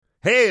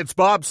Hey, it's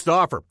Bob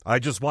Stauffer. I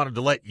just wanted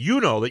to let you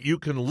know that you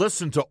can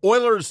listen to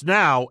Oilers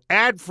Now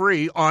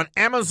ad-free on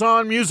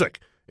Amazon Music,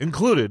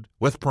 included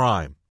with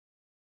Prime.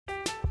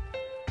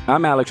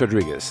 I'm Alex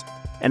Rodriguez.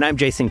 And I'm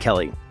Jason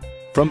Kelly.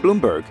 From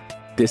Bloomberg,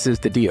 this is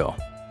The Deal.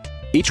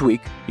 Each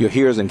week, you'll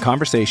hear us in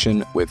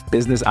conversation with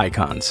business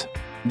icons.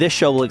 This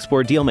show will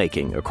explore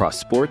deal-making across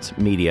sports,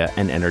 media,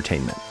 and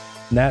entertainment.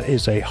 That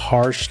is a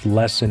harsh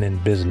lesson in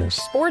business.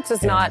 Sports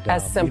is not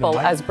as simple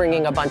as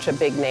bringing a bunch of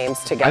big names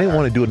together. I didn't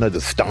want to do another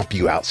stomp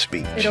you out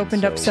speech. It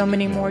opened up so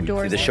many more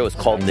doors. The show is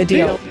called The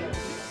Deal.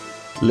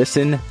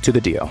 Listen to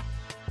The Deal.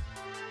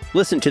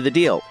 Listen to The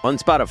Deal on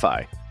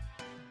Spotify.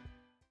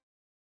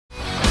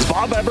 Is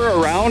Bob ever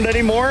around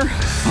anymore?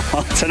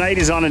 Well, tonight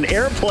he's on an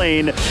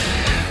airplane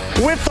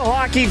with the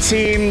hockey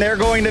team. They're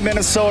going to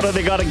Minnesota.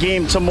 They got a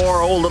game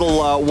tomorrow, a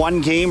little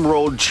one-game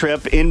road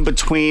trip in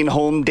between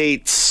home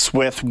dates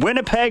with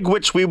Winnipeg,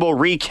 which we will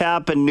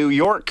recap, in New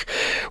York,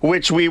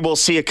 which we will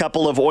see a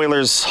couple of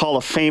Oilers Hall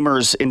of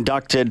Famers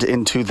inducted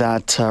into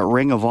that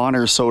Ring of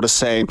Honor, so to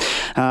say.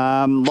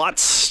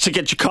 Lots to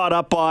get you caught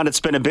up on. It's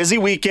been a busy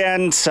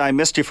weekend. I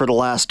missed you for the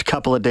last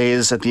couple of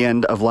days at the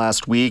end of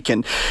last week.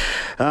 And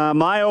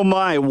my, oh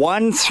my,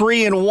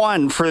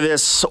 1-3-1 for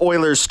this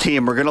Oilers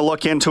team. We're going to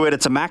look into it.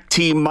 It's a MAC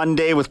Team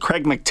Monday with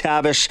Craig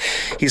McTavish.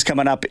 He's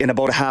coming up in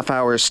about a half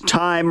hour's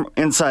time.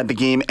 Inside the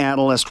Game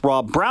analyst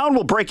Rob Brown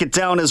will break it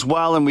down as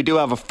well, and we do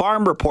have a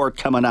farm report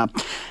coming up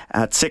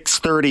at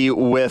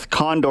 6:30 with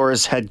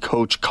Condors head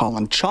coach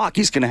Colin Chalk.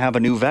 He's going to have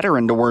a new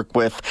veteran to work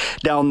with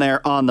down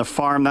there on the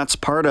farm. That's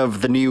part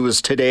of the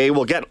news today.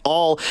 We'll get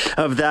all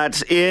of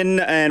that in,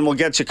 and we'll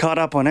get you caught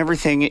up on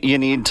everything you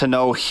need to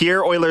know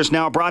here. Oilers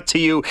Now brought to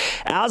you,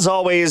 as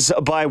always,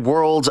 by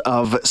World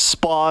of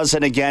Spas.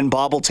 And again,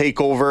 Bob will take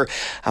over.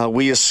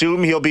 We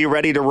assume he'll be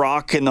ready to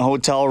rock in the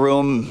hotel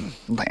room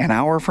an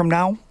hour from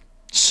now.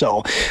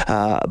 So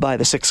by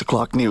the 6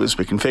 o'clock news,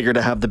 we can figure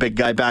to have the big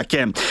guy back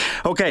in.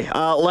 Okay,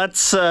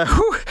 let's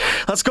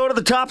go to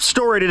the top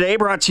story today,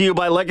 brought to you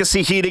by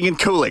Legacy Heating and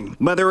Cooling.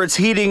 Whether it's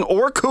heating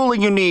or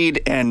cooling you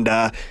need, and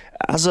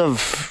as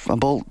of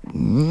about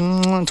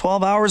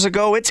 12 hours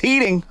ago, it's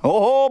heating.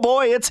 Oh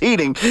boy, it's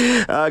heating.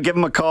 Give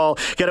them a call.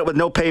 Get it with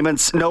no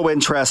payments, no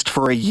interest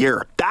for a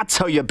year. That's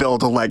how you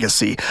build a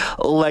legacy.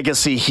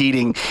 Legacy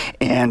Heating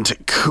and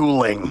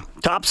Cooling.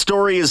 Top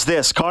story is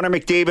this. Connor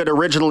McDavid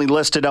originally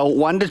listed out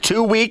 1 to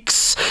 2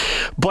 weeks,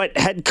 but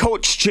head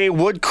coach Jay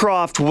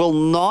Woodcroft will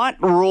not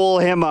rule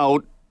him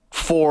out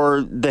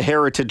for the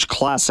Heritage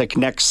Classic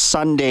next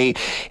Sunday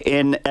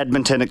in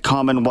Edmonton at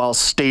Commonwealth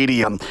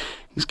Stadium.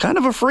 He's kind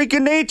of a freak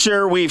of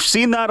nature. We've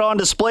seen that on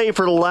display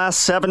for the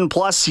last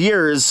 7+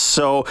 years.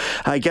 So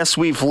I guess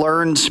we've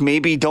learned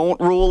maybe don't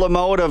rule him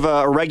out of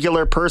a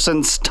regular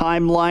person's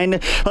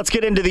timeline. Let's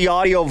get into the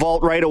audio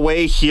vault right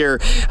away here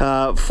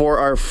for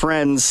our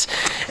friends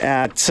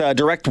at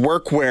Direct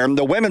Workwear.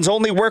 The women's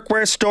only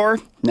workwear store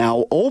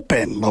now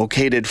open,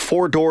 located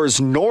 4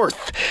 doors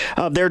north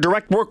of their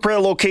Direct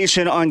Workwear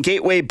location on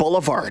Gateway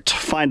Boulevard.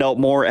 Find out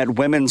more at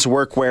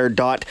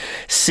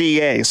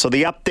womensworkwear.ca. So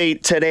the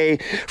update today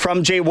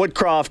from Jay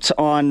Woodcroft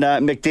on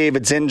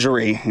McDavid's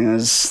injury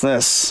is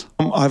this.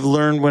 I've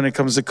learned when it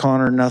comes to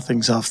Connor,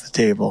 nothing's off the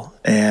table.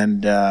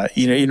 And,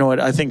 you know what,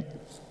 I think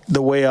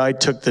the way I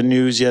took the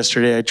news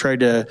yesterday, I tried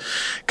to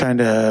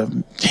kind of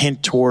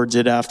hint towards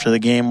it after the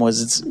game,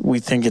 was we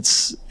think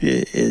it's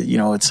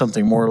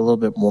something more, a little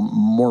bit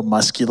more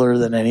muscular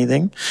than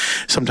anything.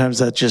 Sometimes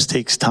that just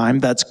takes time.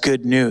 That's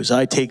good news.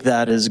 I take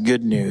that as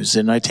good news,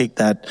 and I take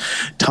that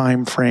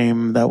time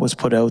frame that was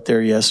put out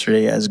there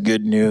yesterday as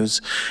good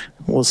news.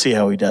 We'll see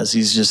how he does.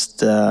 He's just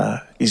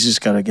got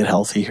to get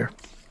healthy here.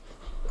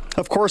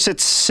 Of course,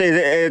 it's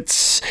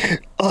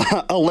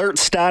alert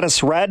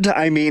status red.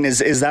 I mean,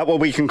 is that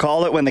what we can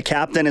call it when the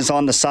captain is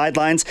on the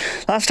sidelines?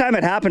 Last time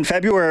it happened,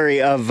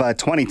 February of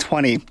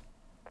 2020,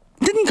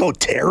 didn't go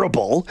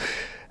terrible.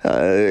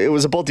 It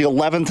was about the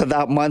 11th of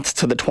that month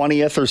to the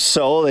 20th or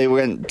so. They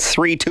went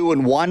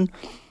 3-2-1.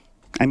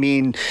 I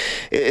mean,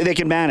 they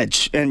can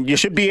manage, and you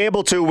should be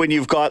able to when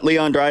you've got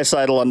Leon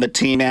Draisaitl on the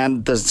team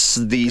and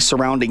the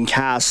surrounding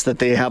cast that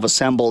they have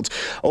assembled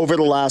over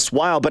the last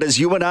while. But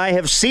as you and I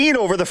have seen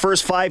over the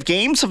first 5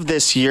 games of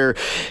this year,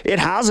 it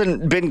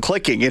hasn't been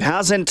clicking. It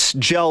hasn't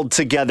gelled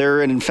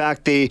together, and in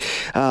fact, they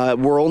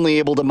were only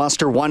able to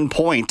muster 1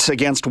 point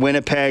against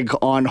Winnipeg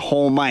on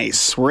home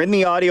ice. We're in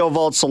the audio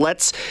vault, so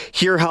let's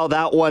hear how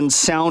that one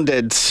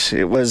sounded.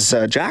 It was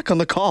Jack on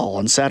the call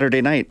on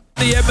Saturday night.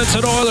 The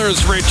Edmonton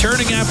Oilers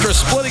returning after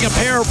splitting a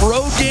pair of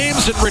road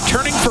games and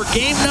returning for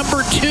game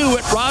number 2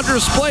 at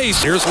Rogers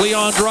Place. Here's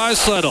Leon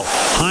Draisaitl.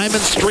 Hyman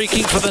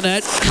streaking for the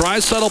net.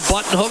 Draisaitl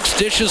button hooks,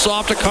 dishes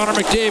off to Connor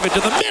McDavid to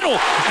the middle,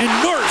 and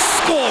Nurse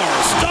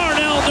scores.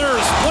 Darnell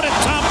Nurse put it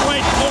top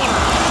right corner.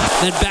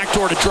 Then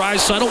backdoor to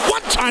Draisaitl.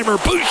 One-timer,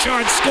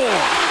 Bouchard score.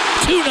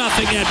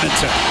 2-0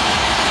 Edmonton.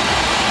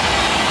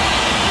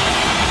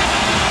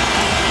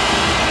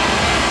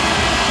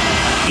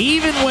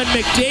 Even when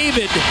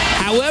McDavid,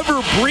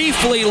 however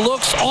briefly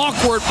looks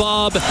awkward,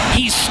 Bob,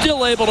 he's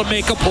still able to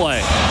make a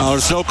play. Oh,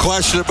 there's no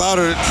question about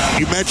it.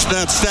 You mentioned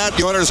that stat.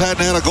 The Oilers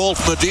hadn't had a goal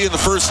from the D in the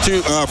first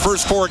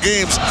four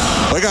games.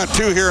 They got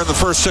two here in the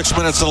first 6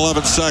 minutes and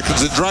 11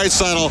 seconds. And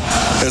Draisaitl,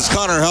 as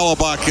Connor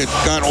Hellebuyck had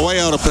gotten way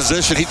out of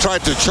position, he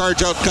tried to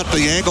charge out, cut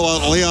the angle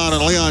out on Leon,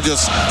 and Leon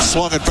just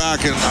swung it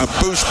back in a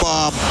boost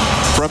bomb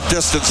from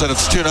distance, and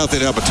it's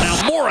 2-0 Edmonton.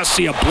 Now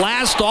Morrissey, a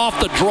blast off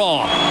the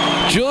draw.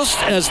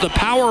 Just as the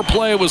power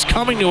play was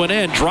coming to an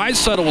end,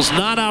 Draisaitl was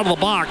not out of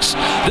the box.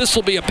 This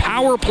will be a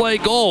power play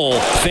goal.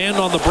 Fanned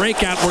on the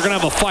breakout, we're going to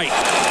have a fight.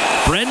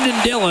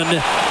 Brenden Dillon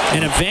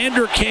and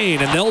Evander Kane,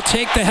 and they'll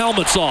take the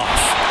helmets off.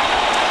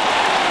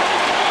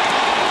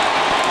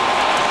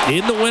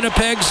 In the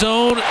Winnipeg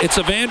zone, it's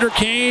Evander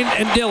Kane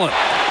and Dillon.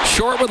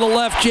 Short with a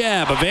left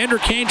jab. Evander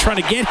Kane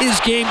trying to get his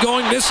game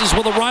going. Misses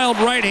with a wild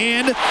right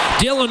hand.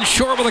 Dillon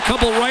short with a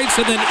couple of rights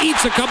and then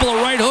eats a couple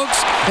of right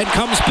hooks and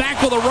comes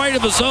back with a right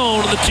of his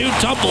own. The two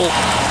tumble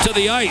to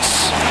the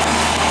ice.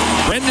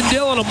 Brenden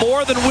Dillon, a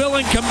more than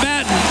willing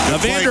combatant.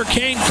 Evander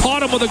Kane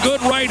caught him with a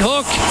good right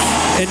hook,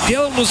 and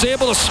Dillon was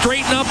able to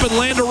straighten up and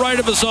land a right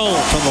of his own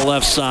from the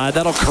left side.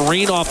 That'll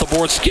careen off the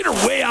board. Skinner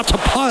way out to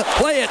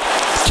play it.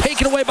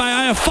 Taken away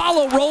by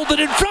Iafallo, rolled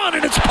it in front,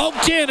 and it's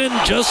poked in,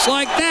 and just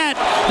like that,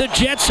 the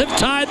Jets have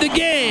tied the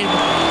game.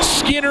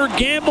 Skinner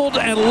gambled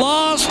and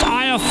lost.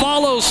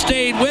 Iafallo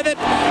stayed with it,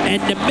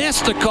 and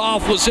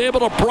Nemestikov was able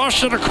to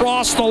brush it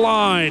across the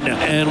line.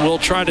 And we'll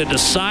try to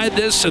decide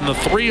this in the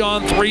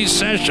 3-on-3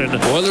 session.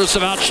 Oilers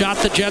have outshot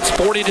the Jets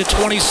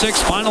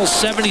 40-26. Final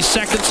 70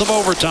 seconds of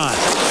overtime.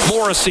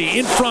 Morrissey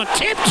in front,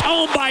 tipped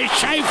home by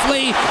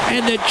Scheifele,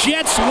 and the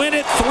Jets win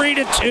it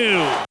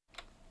 3-2.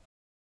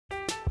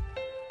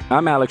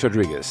 I'm Alex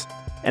Rodriguez.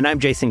 And I'm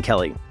Jason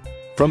Kelly.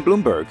 From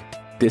Bloomberg,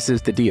 this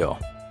is The Deal.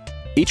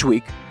 Each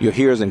week, you'll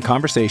hear us in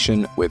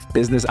conversation with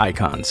business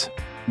icons.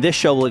 This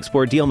show will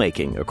explore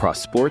deal-making across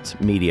sports,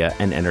 media,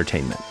 and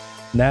entertainment.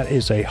 That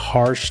is a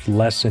harsh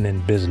lesson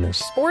in business.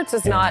 Sports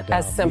is not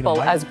as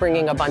simple as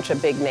bringing a bunch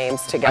of big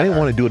names together. I didn't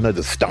want to do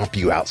another stomp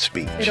you out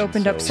speech. It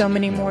opened up so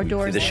many more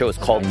doors. The show is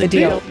called The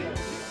Deal.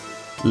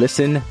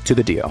 Listen to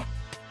The Deal.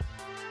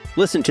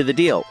 Listen to The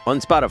Deal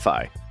on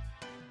Spotify.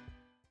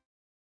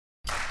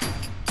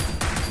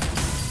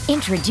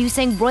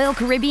 Introducing Royal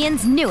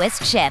Caribbean's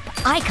newest ship,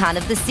 Icon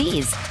of the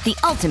Seas, the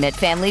ultimate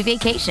family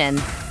vacation.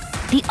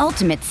 The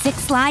ultimate 6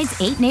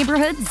 slides, 8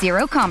 neighborhoods,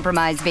 0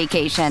 compromise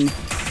vacation.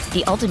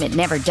 The ultimate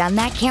never done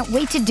that, can't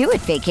wait to do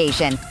it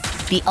vacation.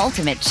 The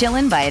ultimate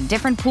chillin' by a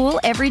different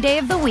pool every day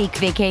of the week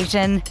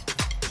vacation.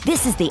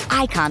 This is the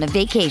Icon of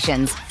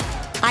Vacations.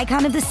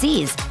 Icon of the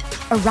Seas,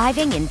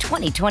 arriving in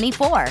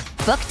 2024.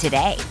 Book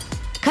today.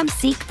 Come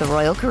seek the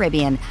Royal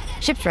Caribbean.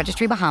 Ships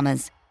Registry,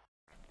 Bahamas.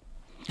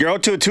 You're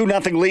out to a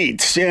 2-0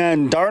 lead,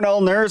 and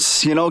Darnell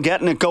Nurse,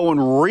 getting it going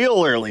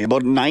real early,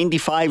 about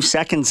 95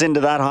 seconds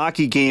into that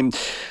hockey game.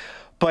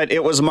 But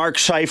it was Mark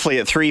Scheifele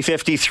at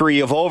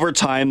 3:53 of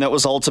overtime that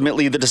was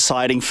ultimately the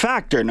deciding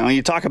factor. Now,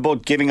 you talk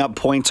about giving up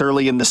points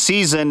early in the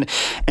season,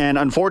 and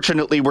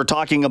unfortunately, we're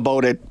talking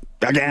about it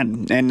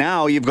again. And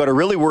now you've got to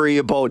really worry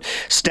about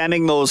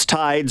stemming those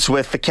tides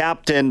with the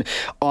captain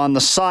on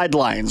the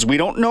sidelines. We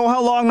don't know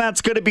how long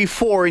that's going to be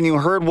for, and you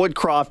heard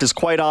Woodcroft is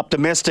quite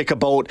optimistic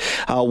about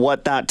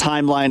what that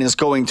timeline is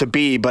going to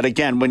be. But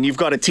again, when you've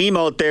got a team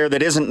out there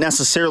that isn't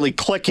necessarily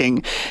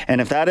clicking, and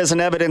if that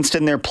isn't evidenced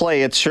in their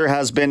play, it sure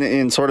has been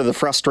in sort of the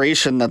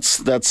frustration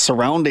that's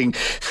surrounding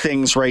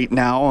things right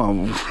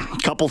now. A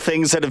couple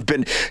things that have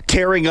been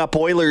tearing up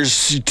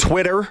Oilers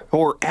Twitter,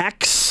 or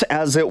X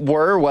as it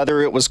were,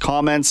 whether it was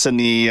comments in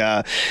the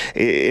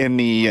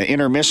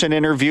intermission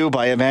interview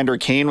by Evander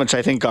Kane, which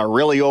I think are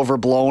really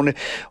overblown,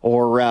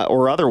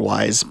 or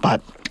otherwise. But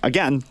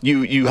again,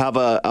 you have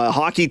a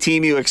hockey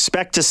team you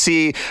expect to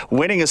see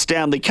winning a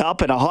Stanley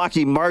Cup, and a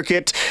hockey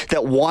market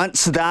that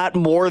wants that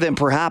more than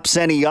perhaps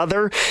any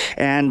other.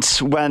 And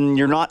when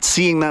you're not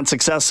seeing that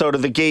success out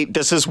of the gate,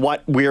 this is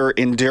what we're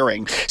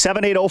enduring.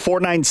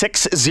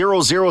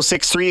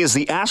 780-496-0063 is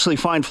the Ashley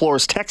Fine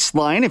Floors text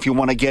line if you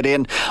want to get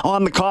in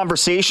on the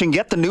conversation.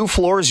 Get the new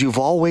floors you've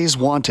always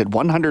wanted.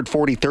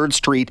 143rd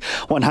Street,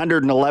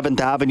 111th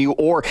Avenue,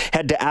 or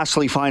head to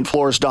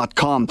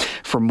ashleyfinefloors.com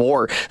for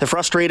more. The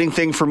frustrating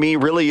thing for me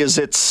really is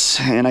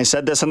and I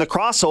said this in the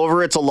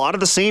crossover, it's a lot of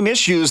the same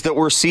issues that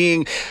we're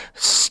seeing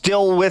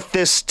still with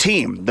this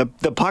team.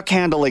 The puck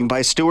handling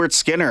by Stuart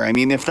Skinner. I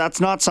mean, if that's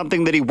not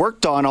something that he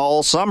worked on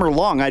all summer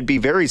long, I'd be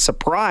very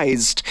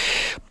surprised.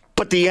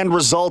 But the end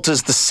result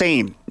is the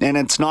same, and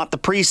it's not the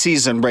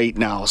preseason right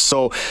now.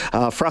 So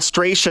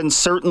frustration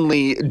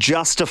certainly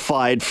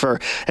justified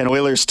for an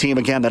Oilers team,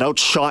 again, that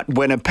outshot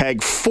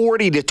Winnipeg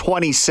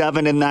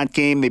 40-27 in that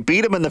game. They beat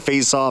them in the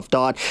face-off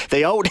dot.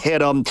 They out-hit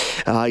them.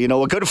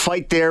 A good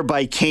fight there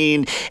by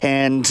Kane,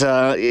 and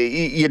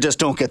you just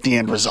don't get the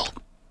end result.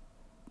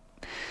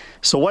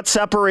 So what's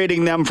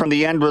separating them from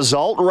the end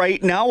result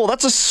right now? Well,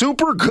 that's a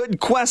super good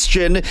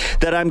question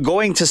that I'm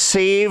going to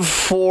save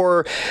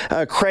for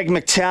Craig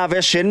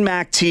McTavish in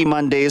MacT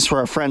Mondays for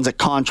our friends at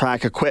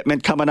Contract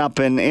Equipment coming up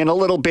in a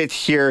little bit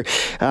here.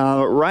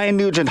 Ryan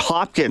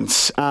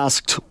Nugent-Hopkins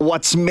asked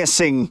what's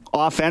missing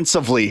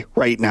offensively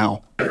right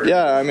now.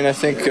 Yeah, I mean, I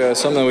think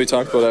something that we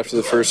talked about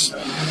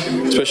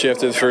especially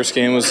after the first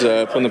game, was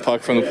putting the puck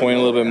from the point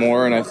a little bit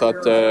more, and I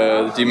thought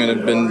the D-men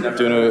had been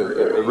doing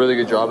a really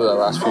good job of that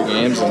last few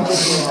games, and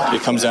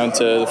it comes down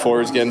to the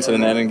forwards getting to the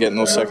net and getting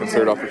those second,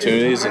 third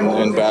opportunities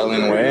and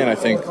battling away, and I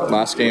think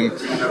last game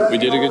we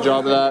did a good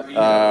job of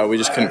that. We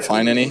just couldn't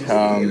find any,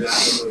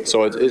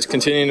 so it's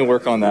continuing to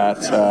work on that.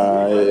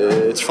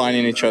 It's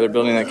finding each other,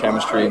 building that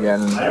chemistry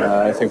again.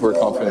 I think we're a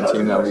confident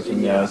team that we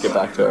can get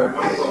back to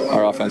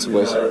our offensive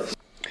ways.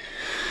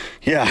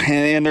 Yeah,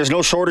 and there's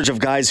no shortage of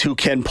guys who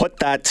can put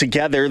that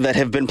together that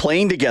have been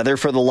playing together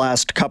for the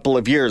last couple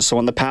of years. So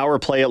on the power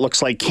play, it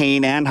looks like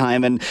Kane and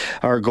Hyman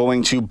are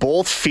going to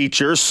both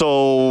feature.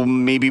 So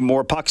maybe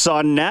more pucks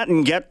on net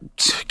and get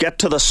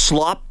to the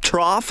slop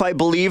trough, I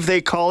believe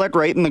they call it,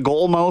 right in the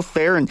goal mouth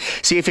there, and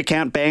see if you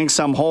can't bang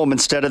some home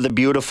instead of the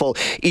beautiful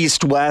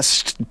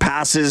east-west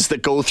passes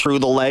that go through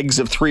the legs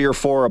of 3 or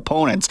 4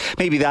 opponents.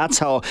 Maybe that's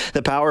how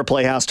the power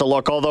play has to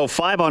look, although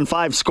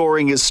 5-on-5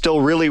 scoring is still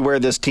really where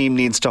this team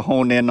needs to hone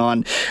in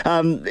on.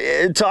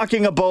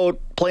 Talking about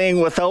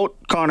playing without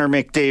Connor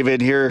McDavid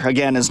here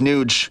again is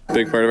Nuge.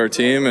 Big part of our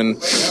team and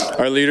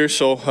our leader,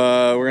 so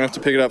we're going to have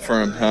to pick it up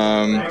for him.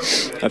 I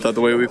thought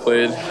the way we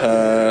played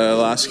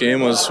last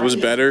game was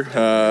better,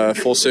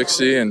 full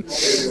 60, and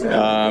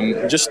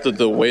just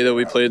the way that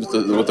we played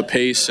with the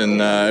pace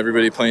and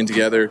everybody playing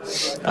together,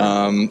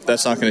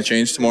 that's not going to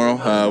change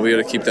tomorrow. We got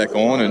to keep that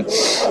going, and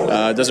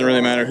it doesn't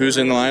really matter who's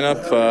in the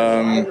lineup.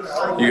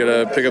 You got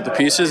to pick up the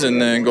pieces and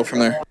then go from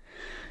there.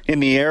 In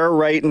the air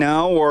right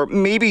now, or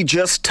maybe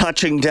just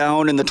touching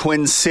down in the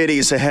Twin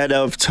Cities ahead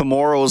of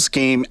tomorrow's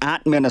game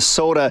at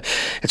Minnesota.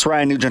 It's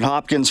Ryan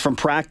Nugent-Hopkins from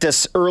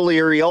practice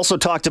earlier. He also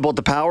talked about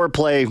the power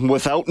play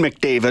without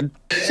McDavid.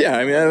 Yeah,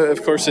 I mean,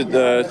 of course it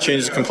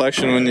changes the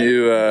complexion when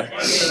you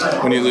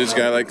lose a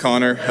guy like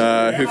Connor,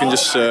 who can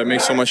just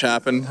make so much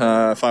happen,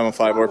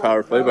 5-on-5 or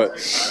power play. But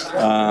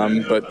I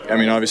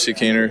mean, obviously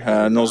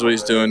Kaner knows what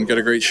he's doing. Got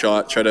a great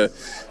shot. Try to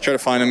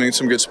find him in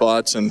some good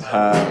spots, and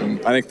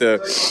I think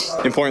the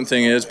important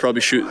thing is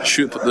probably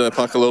shoot the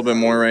puck a little bit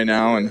more right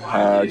now, and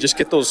just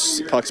get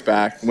those pucks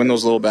back, win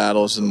those little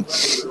battles, and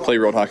play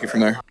road hockey from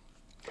there.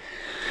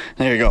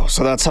 There you go.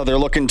 So that's how they're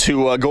looking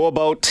to go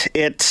about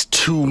it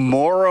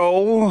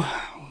tomorrow.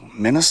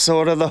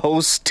 Minnesota, the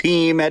host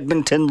team.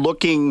 Edmonton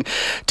looking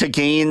to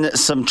gain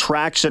some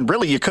traction.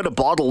 Really, you could have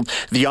bottled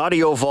the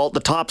audio vault,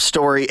 the top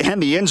story,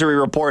 and the injury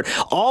report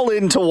all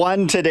into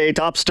one today.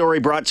 Top story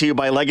brought to you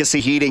by Legacy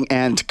Heating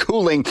and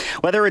Cooling.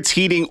 Whether it's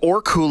heating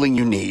or cooling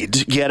you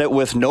need, get it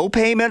with no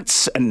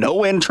payments and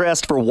no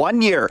interest for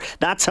 1 year.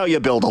 That's how you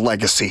build a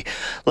legacy.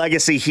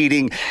 Legacy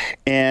Heating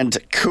and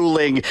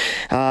Cooling.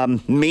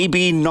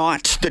 Maybe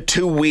not the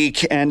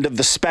 2-week end of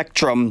the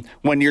spectrum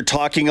when you're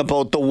talking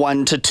about the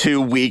 1 to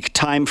 2 week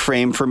time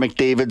frame for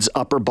McDavid's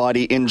upper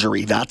body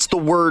injury. That's the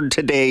word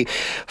today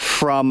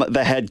from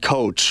the head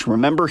coach.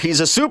 Remember, he's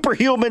a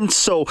superhuman,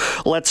 so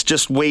let's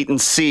just wait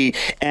and see.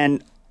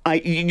 And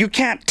you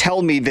can't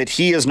tell me that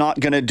he is not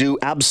going to do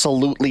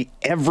absolutely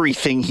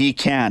everything he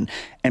can.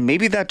 And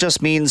maybe that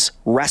just means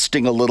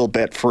resting a little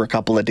bit for a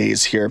couple of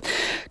days here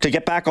to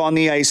get back on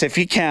the ice if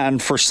he can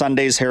for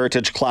Sunday's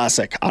Heritage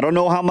Classic. I don't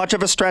know how much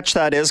of a stretch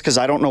that is because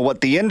I don't know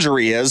what the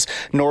injury is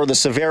nor the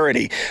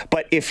severity.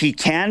 But if he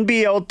can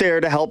be out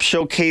there to help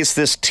showcase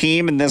this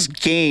team and this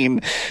game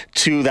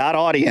to that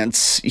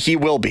audience, he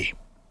will be.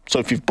 So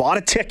if you've bought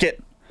a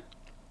ticket,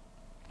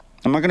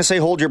 I'm not going to say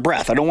hold your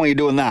breath. I don't want you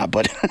doing that,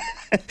 but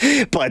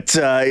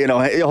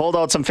hold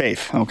out some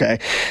faith, okay?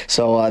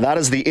 So that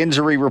is the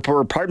injury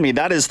report. Pardon me,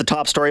 that is the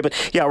top story. But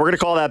yeah, we're going to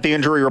call that the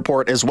injury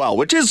report as well,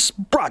 which is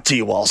brought to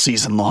you all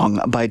season long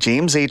by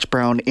James H.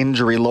 Brown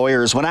Injury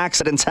Lawyers. When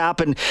accidents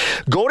happen,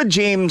 go to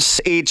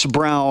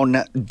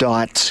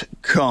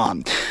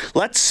jameshbrown.com.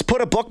 Let's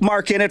put a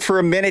bookmark in it for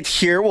a minute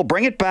here. We'll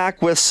bring it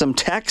back with some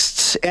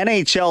texts.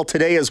 NHL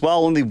today as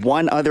well. Only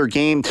one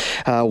game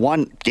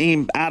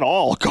at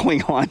all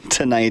going on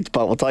tonight,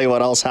 but we'll tell you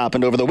what else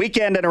happened over the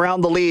weekend and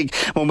around the league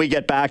when we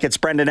get back. It's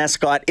Brenden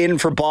Escott in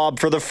for Bob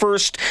for the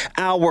first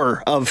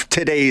hour of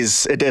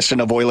today's edition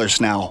of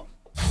Oilers Now.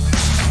 Some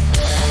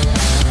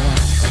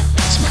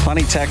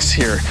funny texts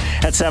here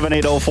at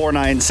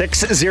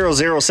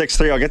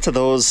 780-496-0063. I'll get to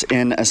those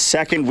in a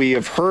second. We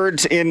have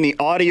heard in the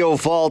audio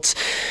vault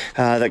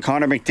that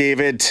Connor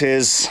McDavid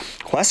is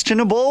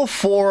questionable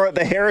for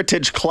the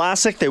Heritage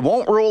Classic. They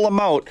won't rule him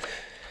out.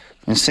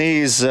 I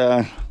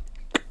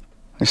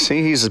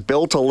see he's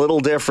built a little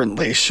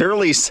differently.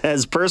 Shirley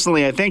says,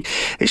 personally, I think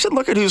they should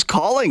look at who's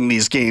calling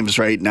these games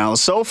right now.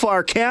 So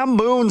far, Cam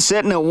Moon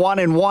sitting at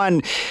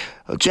 1-1.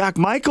 Jack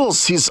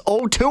Michaels, he's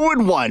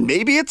 0-2-1.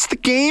 Maybe it's the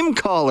game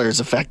callers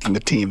affecting the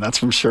team. That's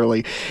from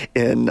Shirley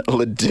in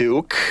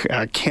Leduc.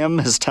 Kim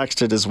has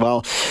texted as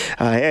well.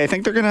 Hey, I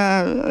think they're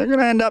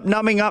gonna end up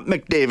numbing up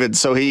McDavid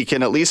so he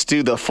can at least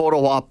do the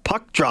photo op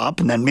puck drop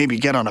and then maybe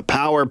get on a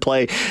power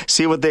play,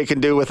 see what they can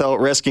do without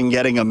risking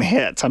getting him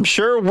hit. I'm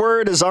sure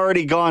word has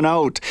already gone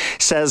out,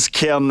 says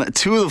Kim,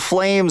 to the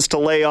Flames to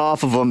lay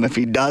off of him if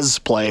he does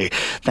play.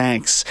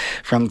 Thanks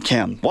from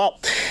Kim. Well,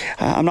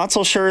 I'm not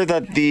so sure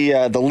that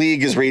the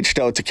league has reached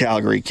out to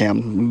Calgary,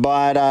 Kim,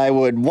 but I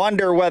would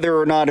wonder whether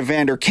or not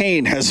Evander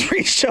Kane has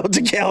reached out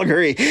to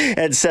Calgary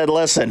and said,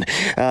 listen,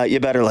 you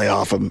better lay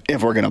off him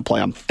if we're going to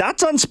play him.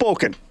 That's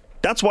unspoken.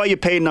 That's why you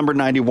pay number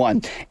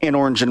 91 in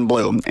orange and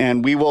blue,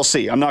 and we will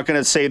see. I'm not going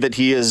to say that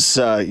he is,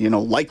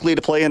 likely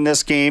to play in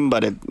this game,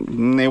 but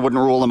they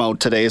wouldn't rule him out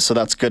today, so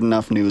that's good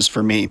enough news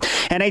for me.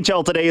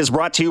 NHL Today is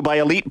brought to you by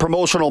Elite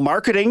Promotional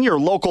Marketing, your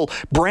local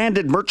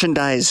branded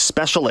merchandise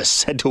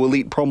specialists. Head to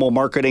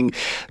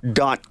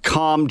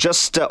elitepromomarketing.com.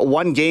 Just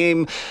one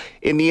game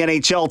in the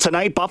NHL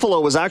tonight.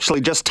 Buffalo was actually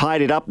just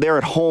tied it up there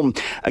at home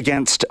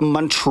against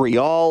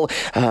Montreal.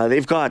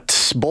 They've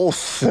got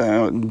both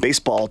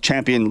baseball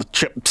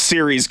championship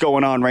series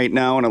going on right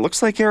now, and it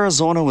looks like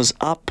Arizona was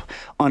up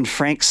on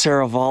Frank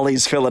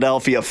Saravalli's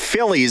Philadelphia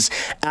Phillies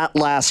at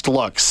last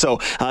look. So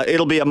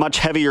it'll be a much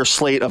heavier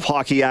slate of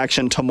hockey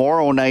action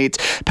tomorrow night.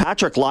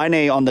 Patrick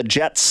Laine on the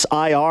Jets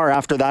IR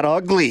after that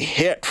ugly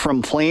hit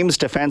from Flames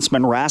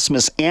defenseman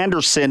Rasmus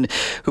Andersson,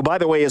 who, by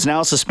the way, is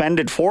now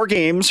suspended 4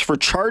 games for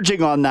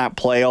charging on that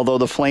play, although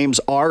the Flames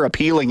are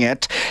appealing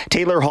it.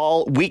 Taylor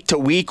Hall week to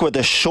week with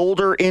a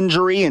shoulder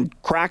injury, and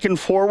cracking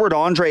forward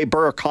Andre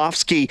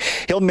Burakovsky,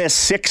 he'll miss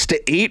 6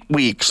 to 8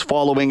 weeks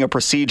following a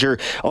procedure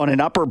on an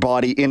upper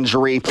body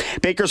injury.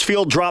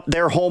 Bakersfield dropped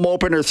their home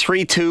opener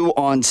 3-2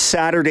 on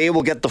Saturday.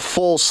 We'll get the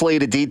full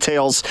slate of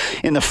details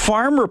in the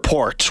Farm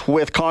Report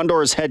with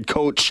Condors head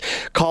coach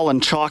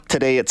Colin Chalk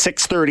today at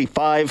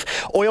 6:35.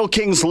 Oil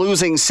Kings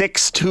losing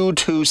 6-2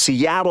 to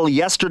Seattle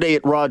yesterday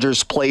at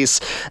Rogers Place.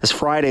 This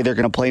Friday they're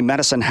going to play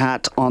Medicine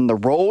Hat on the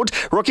road.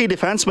 Rookie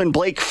defenseman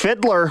Blake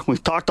Fiddler,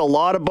 we've talked a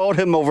lot about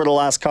him over the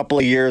last couple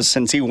of years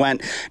since he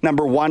went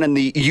number 1 in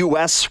the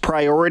U.S.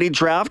 priority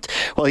draft.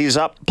 Well, he's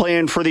up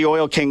playing for the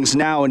Oil Kings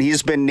now, and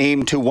he's been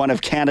named to one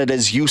of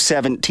Canada's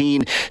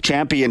U17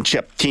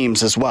 championship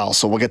teams as well.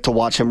 So we'll get to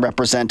watch him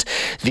represent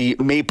the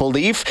Maple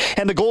Leaf.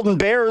 And the Golden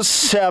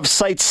Bears have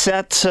sights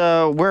set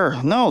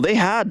they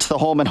had the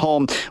home and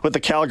home with the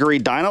Calgary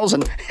Dinos.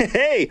 And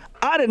hey,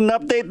 I didn't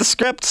update the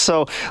script,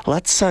 so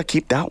let's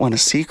keep that one a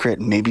secret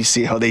and maybe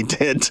see how they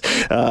did.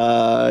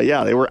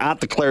 They were at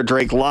the Claire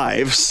Drake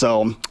Live,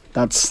 so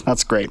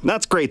that's great.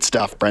 That's great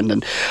stuff,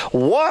 Brenden.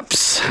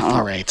 Whoops.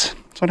 All right.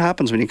 That's what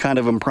happens when you kind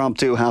of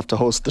impromptu have to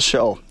host the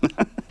show.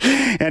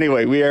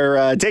 Anyway, we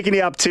are taking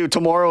you up to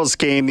tomorrow's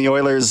game. The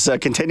Oilers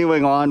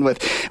continuing on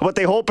with what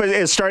they hope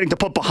is starting to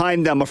put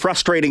behind them a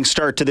frustrating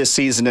start to this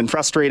season. And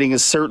frustrating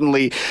is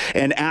certainly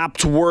an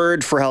apt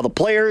word for how the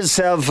players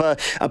have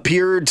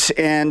appeared.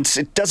 And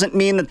it doesn't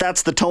mean that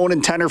that's the tone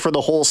and tenor for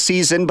the whole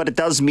season, but it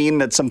does mean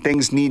that some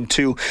things need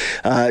to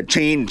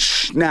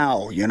change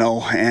now,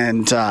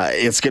 and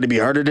it's going to be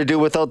harder to do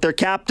without their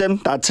captain.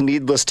 That's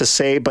needless to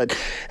say, but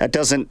that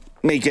doesn't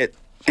make it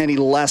any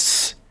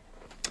less.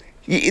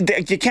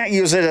 You can't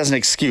use it as an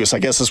excuse, I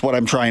guess is what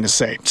I'm trying to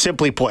say.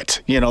 Simply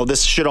put,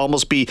 this should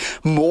almost be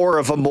more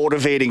of a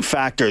motivating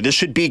factor. This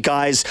should be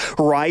guys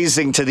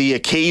rising to the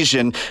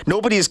occasion.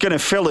 Nobody's going to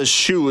fill his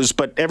shoes,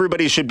 but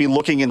everybody should be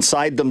looking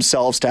inside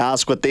themselves to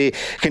ask what they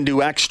can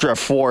do extra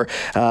for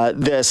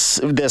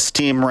this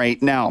team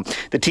right now.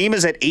 The team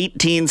is at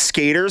 18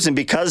 skaters, and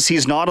because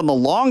he's not on the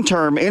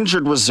long-term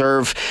injured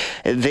reserve,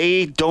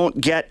 they don't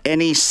get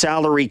any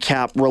salary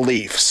cap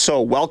relief.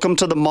 So welcome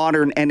to the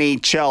modern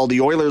NHL.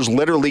 The Oilers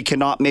literally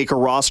cannot make a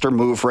roster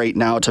move right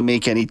now to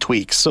make any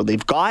tweaks. So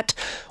they've got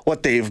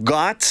what they've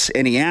got.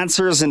 Any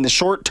answers in the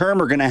short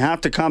term are going to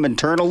have to come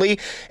internally,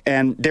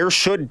 and there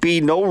should be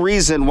no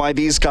reason why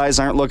these guys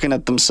aren't looking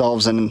at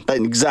themselves in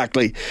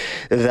exactly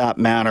that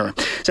manner.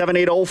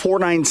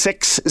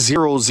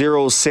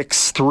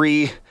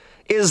 780-496-0063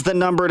 is the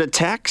number to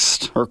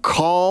text or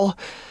call.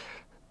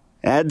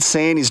 Ed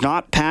saying he's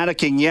not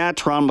panicking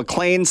yet. Ron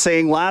McLean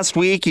saying last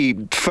week he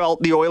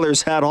felt the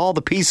Oilers had all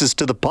the pieces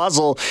to the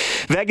puzzle.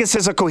 Vegas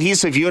is a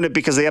cohesive unit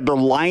because they have their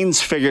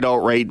lines figured out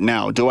right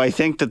now. Do I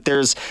think that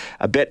there's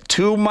a bit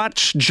too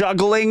much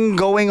juggling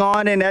going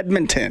on in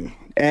Edmonton?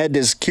 Ed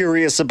is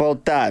curious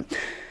about that.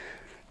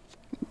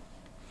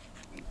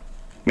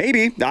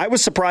 Maybe. I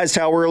was surprised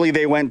how early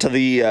they went to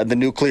the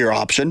nuclear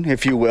option,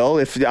 if you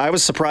will. I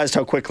was surprised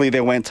how quickly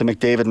they went to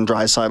McDavid and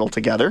Draisaitl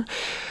together.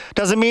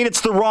 Doesn't mean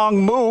it's the wrong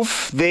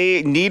move.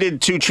 They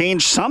needed to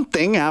change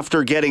something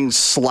after getting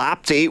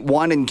slapped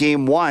 8-1 in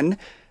Game 1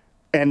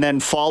 and then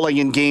falling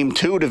in Game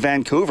 2 to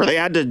Vancouver. They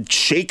had to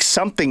shake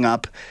something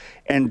up,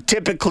 and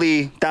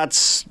typically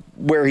that's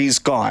where he's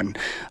gone.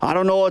 I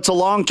don't know it's a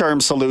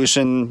long-term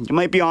solution. You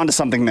might be onto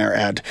something there,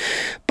 Ed.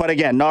 But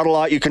again, not a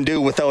lot you can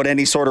do without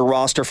any sort of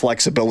roster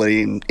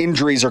flexibility, and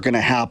injuries are going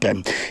to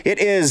happen. It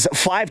is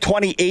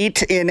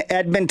 5:28 in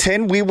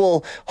Edmonton. We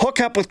will hook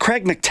up with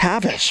Craig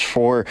McTavish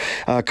for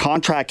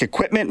contract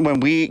equipment when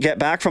we get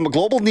back from a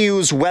Global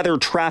News weather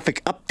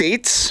traffic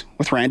updates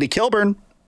with Randy Kilburn.